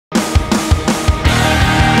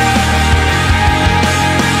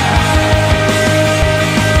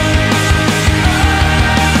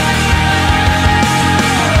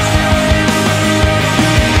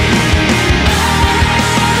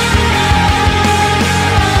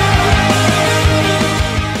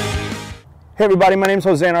Hey everybody, my name is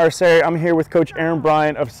Jose Arceri. I'm here with Coach Erin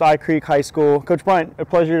Bryant of Cy Creek High School. Coach Bryant, a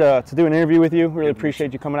pleasure to do an interview with you. Really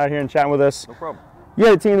appreciate you coming out here and chatting with us. No problem. You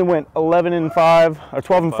had a team that went 11-5, or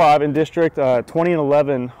 12-5 in district,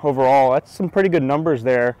 20-11 overall. That's some pretty good numbers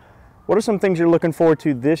there. What are some things you're looking forward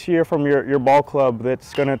to this year from your ball club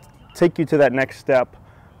that's going to take you to that next step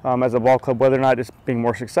as a ball club, whether or not it's being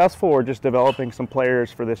more successful or just developing some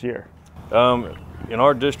players for this year? In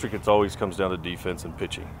our district, it always comes down to defense and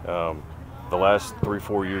pitching. The last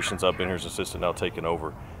 3-4 years since I've been here as assistant, now taking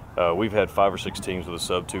over, we've had 5 or 6 teams with a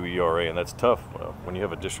sub-2 ERA, and that's tough when you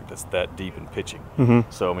have a district that's that deep in pitching.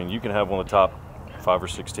 So, I mean, you can have one of the top 5 or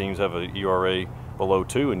 6 teams have an ERA below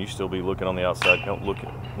 2, and you still be looking on the outside,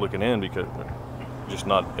 looking in because you're just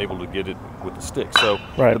not able to get it with the stick. So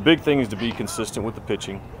the big thing is to be consistent with the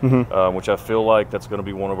pitching, which I feel like that's going to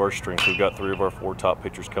be one of our strengths. We've got 3 of our 4 top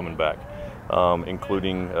pitchers coming back.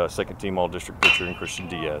 Including second-team All-District pitcher and Christian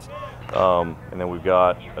Diaz. And then we've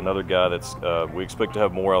got another guy that's we expect to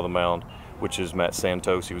have more out of the mound, which is Matt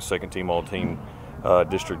Santos. He was second-team All-Team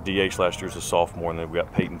District DH last year as a sophomore. And then we've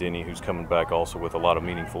got Peyton Denny, who's coming back also with a lot of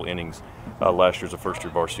meaningful innings. Last year as a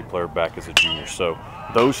first-year varsity player, back as a junior. So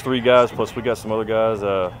those 3 guys, plus we got some other guys,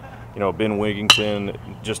 Ben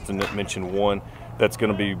Wigington, just to mention one, that's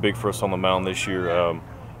going to be big for us on the mound this year.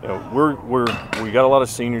 We got a lot of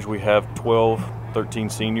seniors. We have 12, 13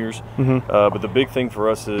 seniors, but the big thing for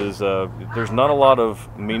us is there's not a lot of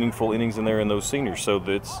meaningful innings in there in those seniors. So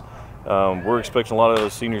that's we're expecting a lot of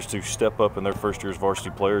those seniors to step up in their first year as varsity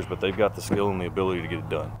players, but they've got the skill and the ability to get it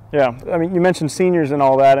done. Yeah, I mean, you mentioned seniors and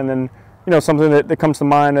all that, and then something that comes to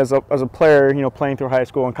mind as a player, playing through high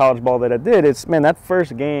school and college ball that I did. It's, man, that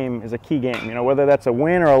first game is a key game. Whether that's a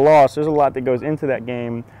win or a loss, there's a lot that goes into that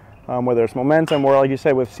game. Whether it's momentum or, like you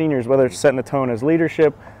said, with seniors, whether it's setting the tone as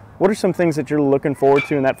leadership. What are some things that you're looking forward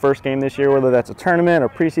to in that first game this year, whether that's a tournament or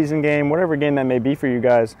preseason game, whatever game that may be for you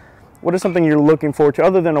guys? What is something you're looking forward to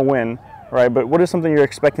other than a win, right? But what is something you're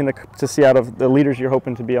expecting to see out of the leaders you're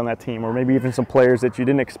hoping to be on that team, or maybe even some players that you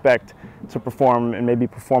didn't expect to perform and maybe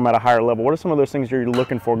perform at a higher level? What are some of those things you're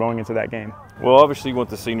looking for going into that game? Well, obviously you want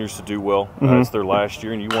the seniors to do well. It's their last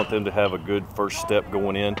year, and you want them to have a good first step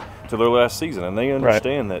going in to their last season, and they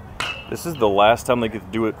understand that this is the last time they get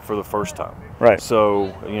to do it for the first time. So,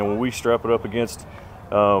 when we strap it up against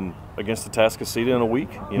the Atascocita in a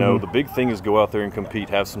week, the big thing is go out there and compete,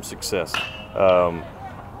 have some success.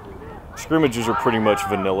 Scrimmages are pretty much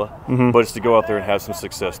vanilla, but it's to go out there and have some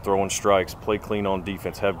success, throwing strikes, play clean on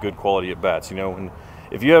defense, have good quality at bats. And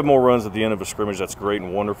if you have more runs at the end of a scrimmage, that's great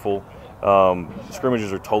and wonderful.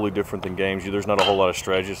 Scrimmages are totally different than games. There's not a whole lot of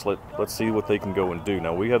strategies. Let's see what they can go and do.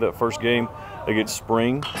 Now, we had that first game against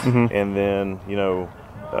Spring, and then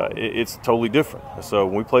it's totally different. So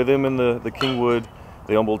when we play them in the Kingwood,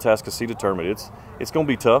 the Humboldt Atascocita tournament, it's going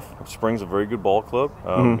to be tough. Spring's a very good ball club.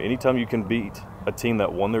 Anytime you can beat a team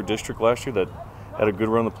that won their district last year, that had a good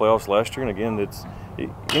run in the playoffs last year, and again,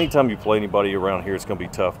 anytime you play anybody around here, it's going to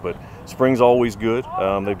be tough. But Spring's always good.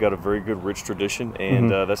 They've got a very good, rich tradition, and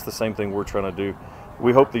that's the same thing we're trying to do.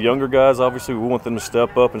 We hope the younger guys, obviously, we want them to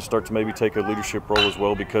step up and start to maybe take a leadership role as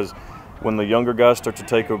well, because when the younger guys start to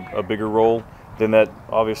take a bigger role, then that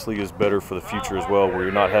obviously is better for the future as well, where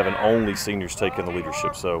you're not having only seniors taking the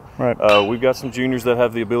leadership. So we've got some juniors that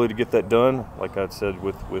have the ability to get that done, like I said,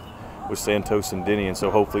 with Santos and Denny, and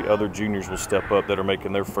so hopefully other juniors will step up that are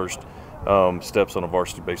making their first steps on a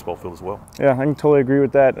varsity baseball field as well. Yeah, I can totally agree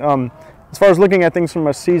with that. As far as looking at things from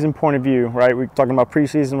a season point of view, right, we're talking about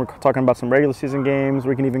preseason, we're talking about some regular season games.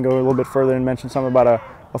 We can even go a little bit further and mention something about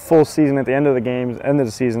a full season at the end of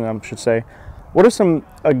the season, I should say. What is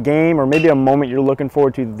a game or maybe a moment you're looking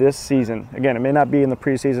forward to this season? Again, it may not be in the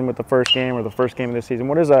preseason with the first game or the first game of this season.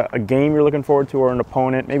 What is a game you're looking forward to, or an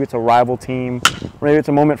opponent? Maybe it's a rival team, or maybe it's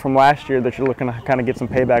a moment from last year that you're looking to kind of get some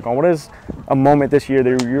payback on. What is a moment this year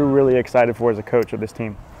that you're really excited for as a coach of this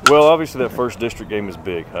team? Well, obviously that first district game is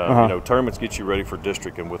big. Tournaments get you ready for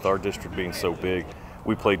district, and with our district being so big,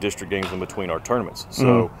 we play district games in between our tournaments.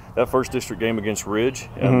 So that first district game against Ridge,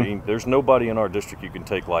 I mean, there's nobody in our district you can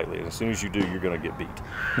take lightly. And as soon as you do, you're going to get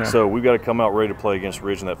beat. So we've got to come out ready to play against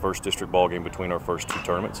Ridge in that first district ball game between our first 2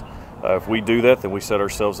 tournaments. If we do that, then we set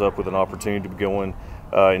ourselves up with an opportunity to go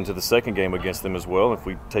into the second game against them as well. If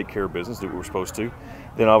we take care of business, do what we're supposed to,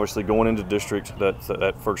 then obviously going into district,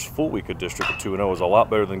 that first full week of district at 2-0 is a lot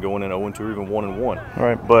better than going in 0-2 or even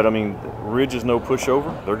 1-1. But I mean, Ridge is no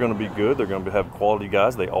pushover. They're going to be good. They're going to have quality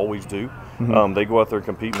guys. They always do. They go out there and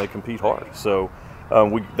compete, and they compete hard. So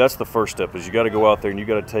that's the first step, is you got to go out there and you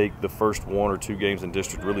got to take the first 1 or 2 games in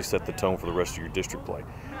district, really set the tone for the rest of your district play.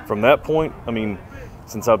 From that point, I mean,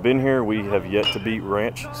 since I've been here, we have yet to beat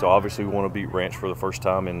Ranch. So obviously we want to beat Ranch for the first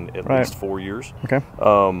time in at least 4 years. Okay.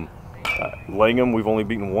 Langham, we've only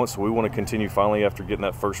beaten once, so we want to continue finally after getting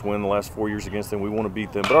that first win the last 4 years against them. We want to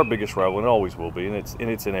beat them, but our biggest rival, and it always will be, and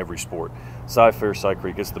it's in every sport. Cy-Fair,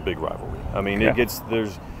 Cy-Creek, it's the big rivalry. I mean, it gets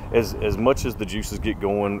there's as much as the juices get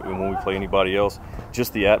going when we play anybody else,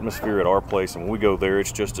 just the atmosphere at our place, and when we go there,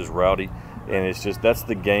 it's just as rowdy, and it's just that's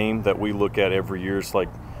the game that we look at every year. It's like,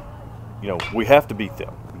 we have to beat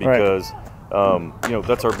them because.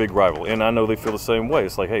 That's our big rival, and I know they feel the same way.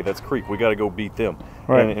 It's like, hey, that's Creek. We got to go beat them,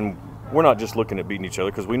 and we're not just looking at beating each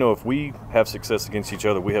other because we know if we have success against each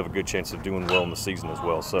other, we have a good chance of doing well in the season as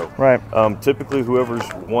well. So, typically, whoever's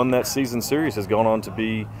won that season series has gone on to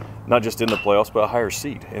be not just in the playoffs but a higher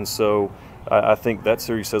seed, and so I think that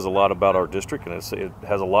series says a lot about our district, and it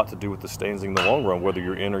has a lot to do with the standings in the long run, whether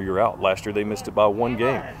you're in or you're out. Last year, they missed it by 1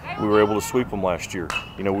 game. We were able to sweep them last year.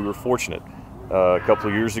 We were fortunate. A couple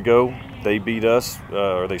of years ago, they beat us,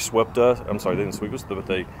 or they swept us. I'm sorry, they didn't sweep us, but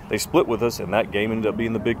they split with us, and that game ended up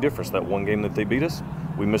being the big difference. That 1 game that they beat us,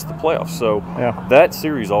 we missed the playoffs. So that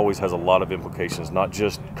series always has a lot of implications, not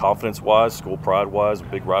just confidence-wise, school pride-wise,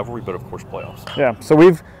 big rivalry, but of course playoffs. Yeah. So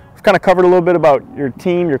we've kind of covered a little bit about your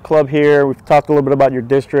team, your club here. We've talked a little bit about your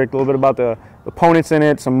district, a little bit about the opponents in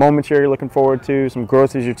it, some moments here you're looking forward to, some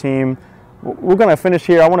growth as your team. We're going to finish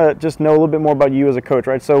here. I want to just know a little bit more about you as a coach,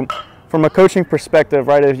 right? So, from a coaching perspective,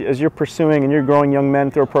 right, as you're pursuing and you're growing young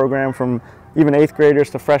men through a program from even 8th graders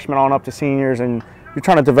to freshmen on up to seniors, and you're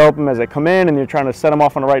trying to develop them as they come in and you're trying to set them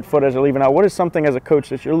off on the right foot as they're leaving out, what is something as a coach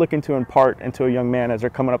that you're looking to impart into a young man as they're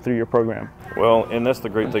coming up through your program? Well, and that's the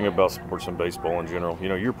great thing about sports and baseball in general.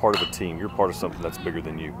 You're part of a team. You're part of something that's bigger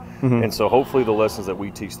than you. And so hopefully the lessons that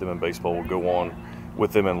we teach them in baseball will go on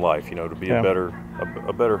with them in life, to be a better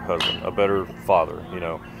husband, a better father,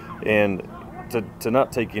 and to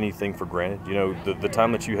not take anything for granted. The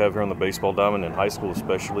time that you have here on the baseball diamond, in high school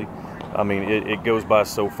especially, I mean, it goes by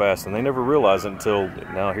so fast, and they never realize it until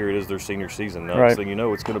now. Here it is, their senior season. Now, next thing you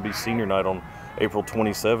know, it's going to be senior night on April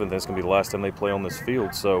 27th, and it's going to be the last time they play on this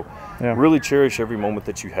field. So really cherish every moment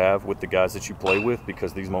that you have with the guys that you play with,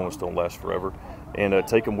 because these moments don't last forever, and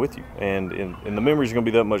take them with you. And the memories are going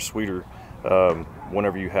to be that much sweeter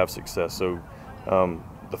whenever you have success. So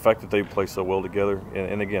the fact that they play so well together,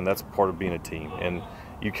 and again, that's part of being a team, and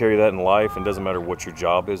you carry that in life, and it doesn't matter what your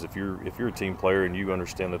job is. If you're a team player and you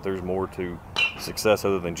understand that there's more to success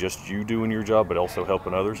other than just you doing your job but also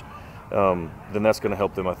helping others, then that's going to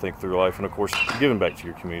help them, I think, through life. And of course, giving back to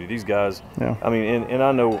your community. These guys, I mean, and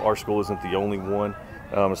I know our school isn't the only one,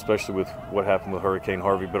 especially with what happened with Hurricane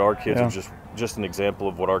Harvey, but our kids are just an example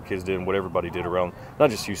of what our kids did and what everybody did around, not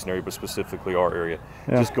just Houston area, but specifically our area.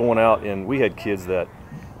 Just going out, and we had kids that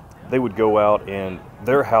they would go out and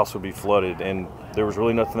their house would be flooded, and there was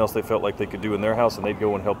really nothing else they felt like they could do in their house, and they'd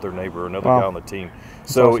go and help their neighbor or another guy on the team.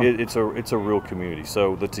 So awesome. It's a real community.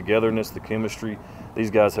 So the togetherness, the chemistry, these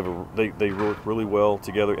guys they work really well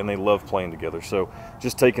together, and they love playing together. So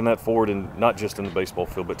just taking that forward, and not just in the baseball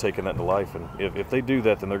field, but taking that to life. And if they do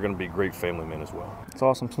that, then they're going to be great family men as well. It's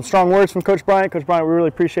awesome. Some strong words from Coach Bryant. Coach Bryant, we really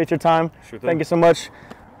appreciate your time. Sure thing. Thank you so much.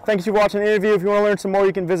 Thank you for watching the interview. If you want to learn some more,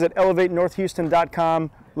 you can visit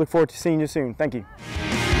elevatenorthhouston.com. Look forward to seeing you soon. Thank you.